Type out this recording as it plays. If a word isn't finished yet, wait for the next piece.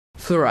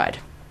fluoride.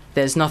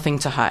 There's nothing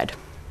to hide.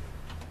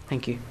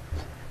 Thank you.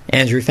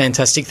 Andrew,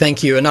 fantastic.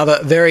 Thank you. Another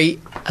very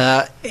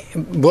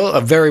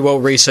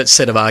well-researched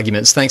set of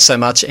arguments. Thanks so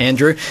much,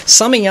 Andrew.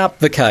 Summing up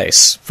the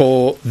case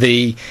for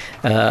the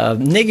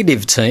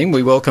negative team,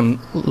 we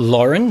welcome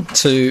Lauren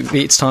to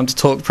the It's Time to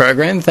Talk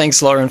program.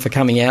 Thanks, Lauren, for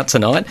coming out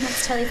tonight.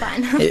 That's totally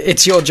fine.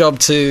 It's your job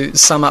to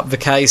sum up the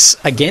case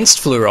against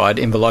fluoride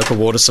in the local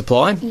water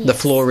supply. Yes. The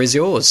floor is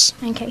yours.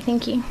 Okay,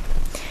 thank you.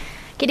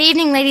 Good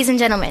evening, ladies and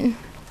gentlemen.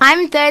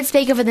 I'm third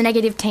speaker for the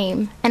negative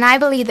team, and I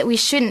believe that we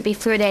shouldn't be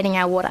fluoridating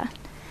our water.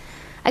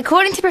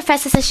 According to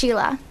Professor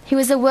Sashila, who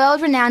is a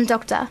world-renowned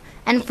doctor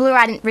and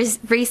fluoride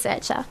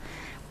researcher,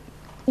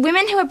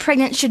 women who are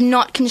pregnant should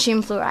not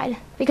consume fluoride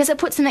because it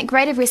puts them at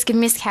greater risk of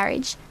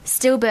miscarriage,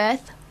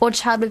 stillbirth, or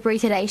childbirth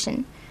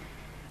retardation.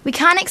 We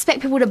can't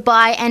expect people to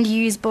buy and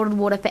use bottled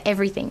water for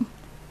everything.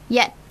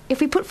 Yet, if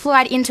we put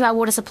fluoride into our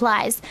water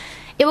supplies,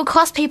 it will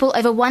cost people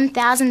over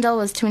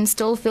 $1,000 to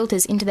install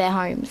filters into their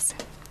homes.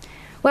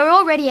 We're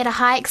already at a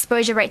high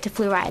exposure rate to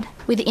fluoride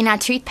within our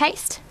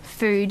toothpaste,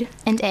 food,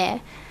 and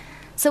air.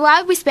 So why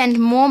would we spend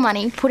more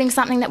money putting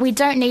something that we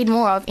don't need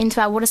more of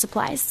into our water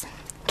supplies?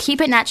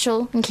 Keep it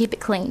natural and keep it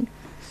clean.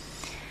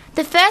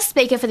 The first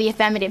speaker for the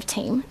affirmative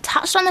team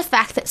touched on the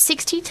fact that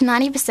 60 to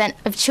 90%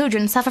 of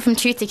children suffer from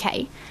tooth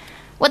decay.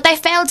 What they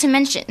failed to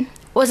mention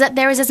was that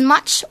there is as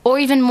much or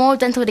even more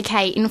dental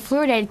decay in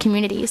fluoridated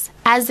communities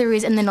as there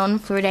is in the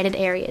non-fluoridated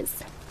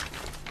areas.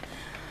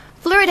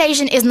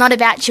 Fluoridation is not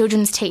about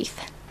children's teeth.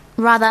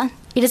 Rather,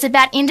 it is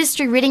about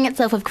industry ridding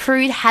itself of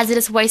crude,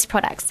 hazardous waste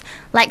products,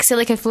 like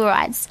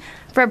silicofluorides,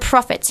 for a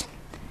profit.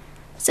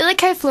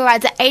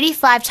 Silicofluorides are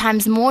 85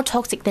 times more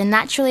toxic than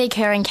naturally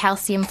occurring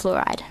calcium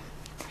fluoride.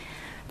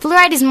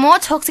 Fluoride is more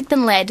toxic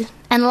than lead,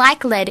 and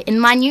like lead,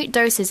 in minute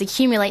doses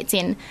accumulates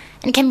in,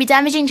 and can be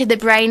damaging to the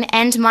brain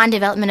and mind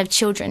development of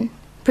children,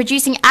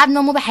 producing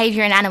abnormal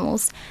behaviour in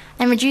animals,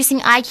 and reducing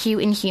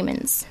IQ in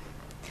humans.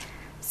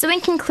 So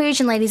in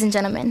conclusion, ladies and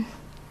gentlemen,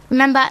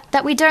 remember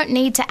that we don't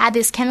need to add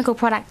this chemical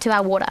product to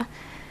our water.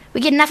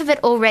 We get enough of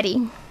it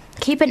already.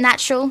 Keep it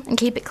natural and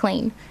keep it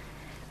clean.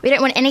 We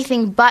don't want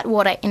anything but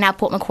water in our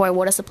Port Macquarie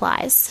water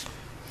supplies.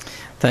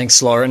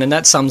 Thanks, Lauren. And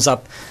that sums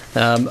up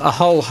a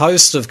whole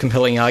host of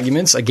compelling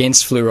arguments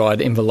against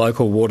fluoride in the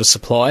local water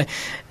supply.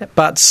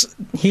 But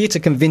here to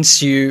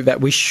convince you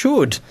that we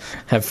should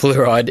have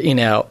fluoride in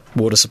our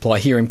water supply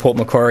here in Port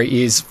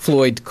Macquarie is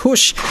Floyd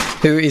Cush,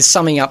 who is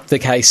summing up the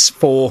case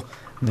for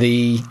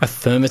the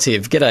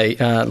affirmative.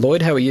 G'day,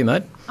 Lloyd. How are you,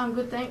 mate? I'm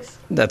good, thanks.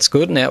 That's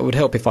good. Now, it would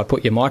help if I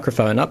put your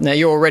microphone up. Now,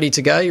 you're all ready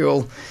to go. You're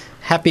all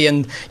happy,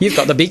 and you've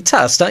got the big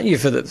task, don't you,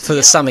 for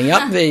the summing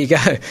up? There you go.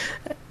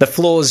 The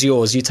floor's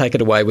yours. You take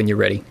it away when you're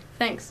ready.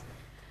 Thanks.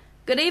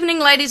 Good evening,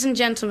 ladies and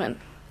gentlemen.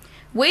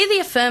 We, the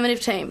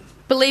affirmative team,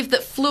 believe that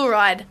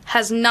fluoride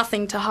has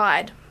nothing to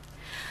hide.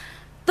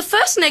 The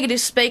first negative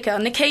speaker,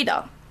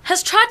 Nikita,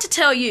 has tried to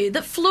tell you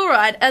that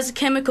fluoride as a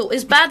chemical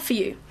is bad for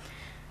you.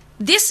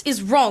 This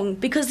is wrong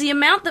because the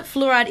amount that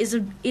fluoride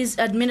is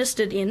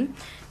administered in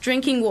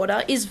drinking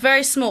water is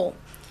very small.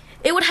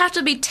 It would have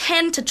to be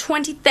 10 to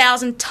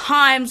 20,000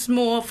 times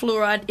more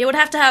fluoride. It would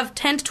have to have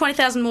 10 to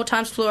 20,000 more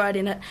times fluoride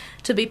in it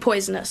to be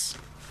poisonous.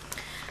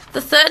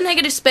 The third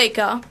negative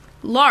speaker,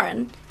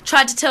 Lauren,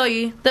 tried to tell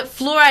you that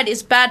fluoride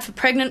is bad for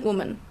pregnant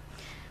women.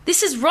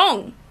 This is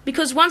wrong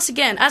because, once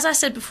again, as I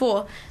said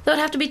before, there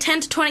would have to be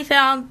 10 to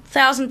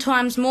 20,000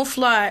 times more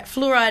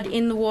fluoride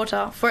in the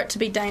water for it to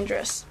be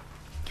dangerous.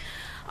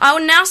 I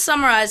will now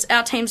summarise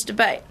our team's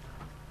debate.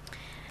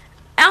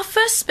 Our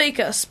first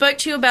speaker spoke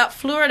to you about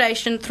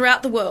fluoridation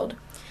throughout the world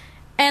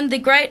and the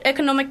great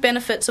economic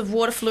benefits of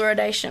water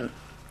fluoridation.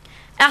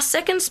 Our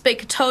second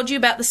speaker told you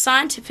about the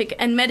scientific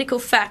and medical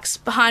facts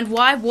behind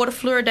why water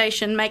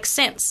fluoridation makes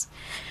sense.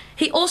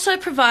 He also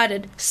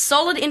provided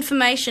solid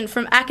information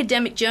from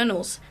academic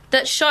journals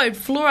that showed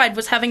fluoride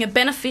was having a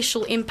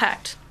beneficial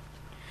impact.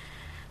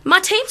 My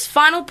team's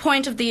final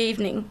point of the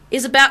evening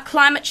is about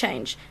climate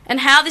change and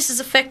how this is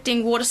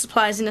affecting water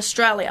supplies in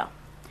Australia.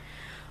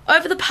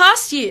 Over the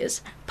past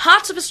years,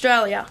 parts of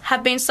Australia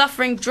have been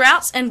suffering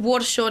droughts and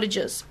water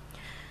shortages.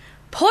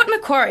 Port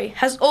Macquarie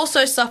has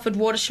also suffered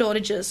water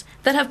shortages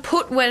that have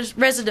put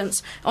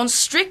residents on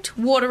strict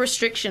water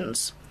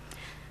restrictions.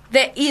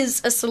 There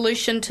is a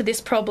solution to this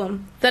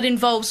problem that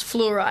involves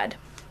fluoride.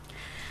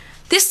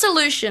 This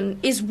solution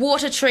is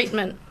water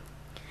treatment.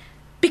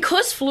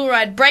 Because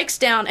fluoride breaks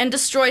down and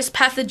destroys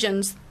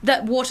pathogens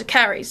that water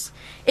carries,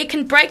 it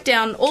can break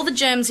down all the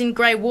germs in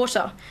grey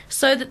water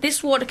so that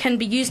this water can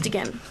be used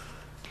again.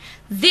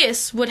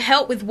 This would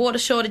help with water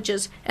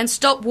shortages and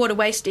stop water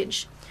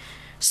wastage.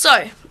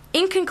 So,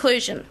 in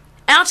conclusion,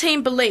 our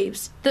team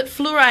believes that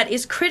fluoride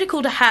is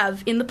critical to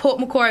have in the Port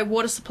Macquarie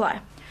water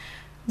supply.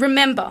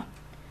 Remember,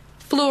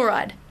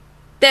 fluoride,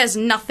 there's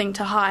nothing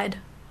to hide.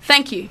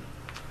 Thank you.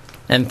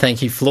 And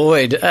thank you,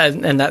 Floyd.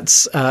 And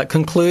that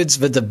concludes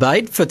the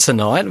debate for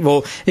tonight.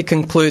 Well, it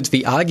concludes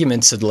the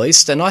arguments at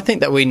least. And I think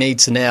that we need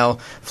to now,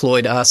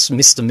 Floyd, ask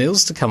Mr.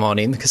 Mills to come on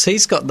in because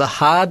he's got the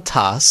hard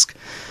task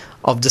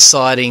of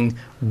deciding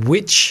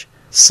which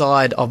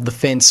side of the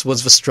fence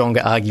was the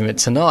stronger argument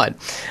tonight.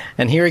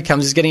 And here he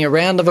comes. He's getting a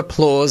round of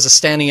applause, a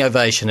standing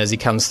ovation as he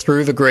comes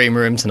through the green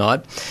room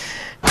tonight.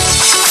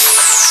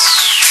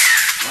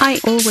 I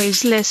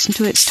always listen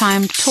to It's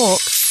Time to Talk.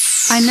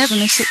 I never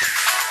miss it.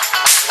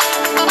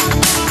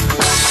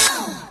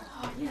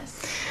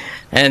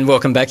 And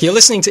welcome back. You're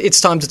listening to It's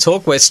Time to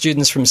Talk, where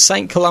students from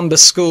Saint Columba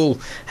School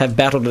have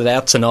battled it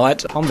out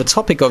tonight on the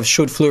topic of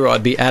should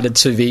fluoride be added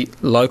to the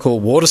local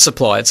water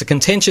supply. It's a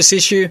contentious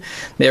issue.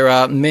 There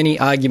are many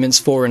arguments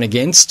for and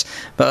against.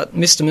 But,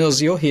 Mr.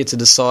 Mills, you're here to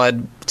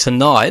decide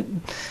tonight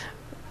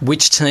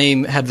which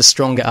team had the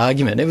stronger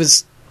argument. It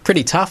was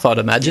pretty tough, I'd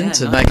imagine,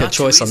 to make a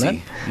choice on that.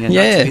 Yeah,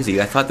 not too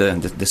easy. I thought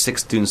the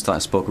 6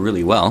 students spoke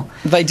really well.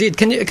 They did.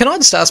 Can I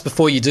just ask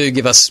before you do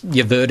give us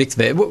your verdict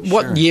there?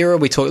 What year are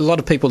we talking? A lot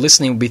of people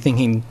listening will be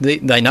thinking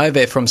they know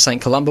they're from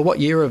St Columba. What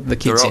year are the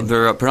kids in?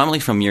 They're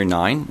predominantly from year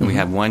 9. Mm-hmm. We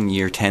have 1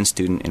 year 10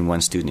 student and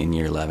 1 student in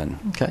year 11.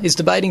 Okay. Is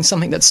debating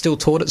something that's still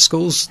taught at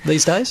schools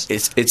these days?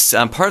 It's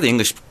part of the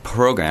English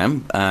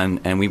program,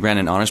 and we ran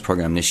an honours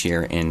program this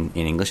year in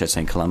English at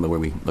St Columba where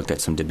we looked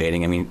at some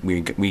debating. I mean,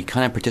 we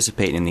kind of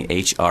participate in the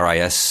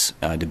HRIS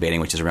debating,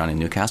 which is around in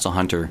Newcastle,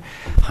 Hunter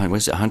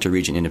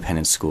Region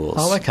Independent Schools.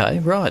 Oh, okay,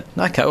 right.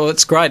 Okay, well,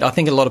 it's great. I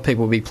think a lot of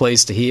people will be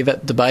pleased to hear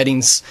that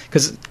debating's,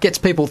 because it gets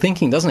people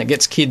thinking, doesn't it?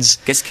 Gets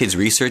kids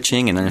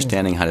researching and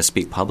understanding how to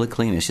speak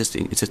publicly, and it's just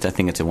I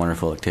think it's a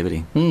wonderful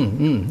activity.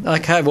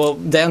 Okay, well,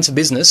 down to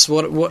business.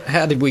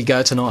 How did we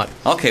go tonight?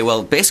 Okay,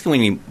 well,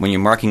 basically when you're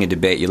marking a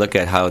debate, you look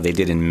at how they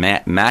did in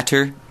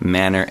matter,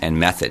 manner, and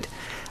method.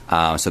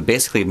 So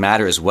basically,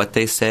 matter is what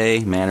they say,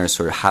 manner is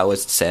sort of how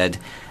it's said,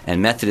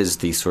 and method is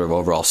the sort of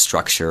overall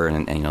structure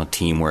and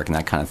teamwork and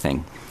that kind of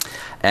thing.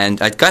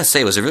 And I've got to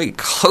say, it was a really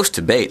close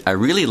debate. I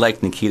really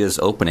liked Nikita's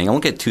opening. I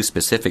won't get too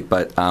specific,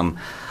 but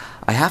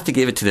I have to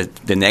give it to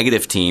the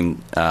negative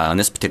team on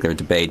this particular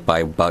debate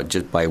by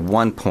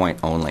 1 point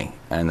only.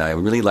 And I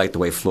really liked the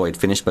way Floyd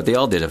finished, but they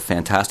all did a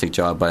fantastic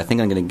job. But I think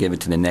I'm going to give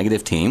it to the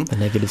negative team. The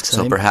negative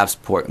team. So perhaps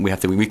we have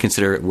to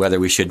reconsider whether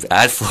we should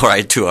add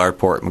fluoride to our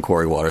Port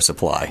Macquarie water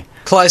supply.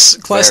 Close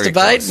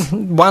debate. Close.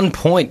 1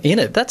 point in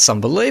it. That's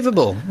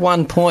unbelievable.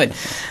 1 point.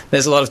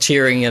 There's a lot of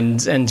cheering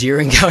and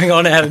jeering going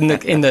on out in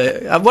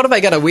the. What are they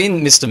going to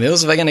win, Mr.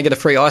 Mills? Are they going to get a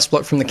free ice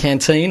block from the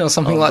canteen or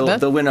something like that?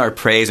 They'll win our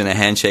praise and a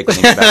handshake when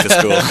they get back to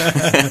school,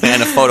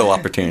 and a photo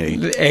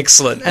opportunity.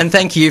 Excellent. And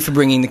thank you for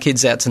bringing the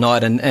kids out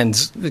tonight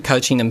and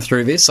coaching them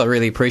through this. I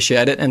really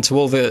appreciate it. And to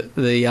all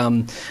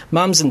the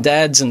mums and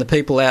dads and the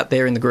people out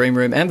there in the green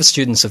room and the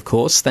students, of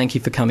course, thank you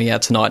for coming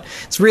out tonight.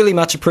 It's really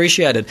much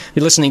appreciated.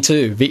 You're listening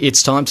to the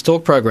It's Time to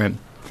Talk program.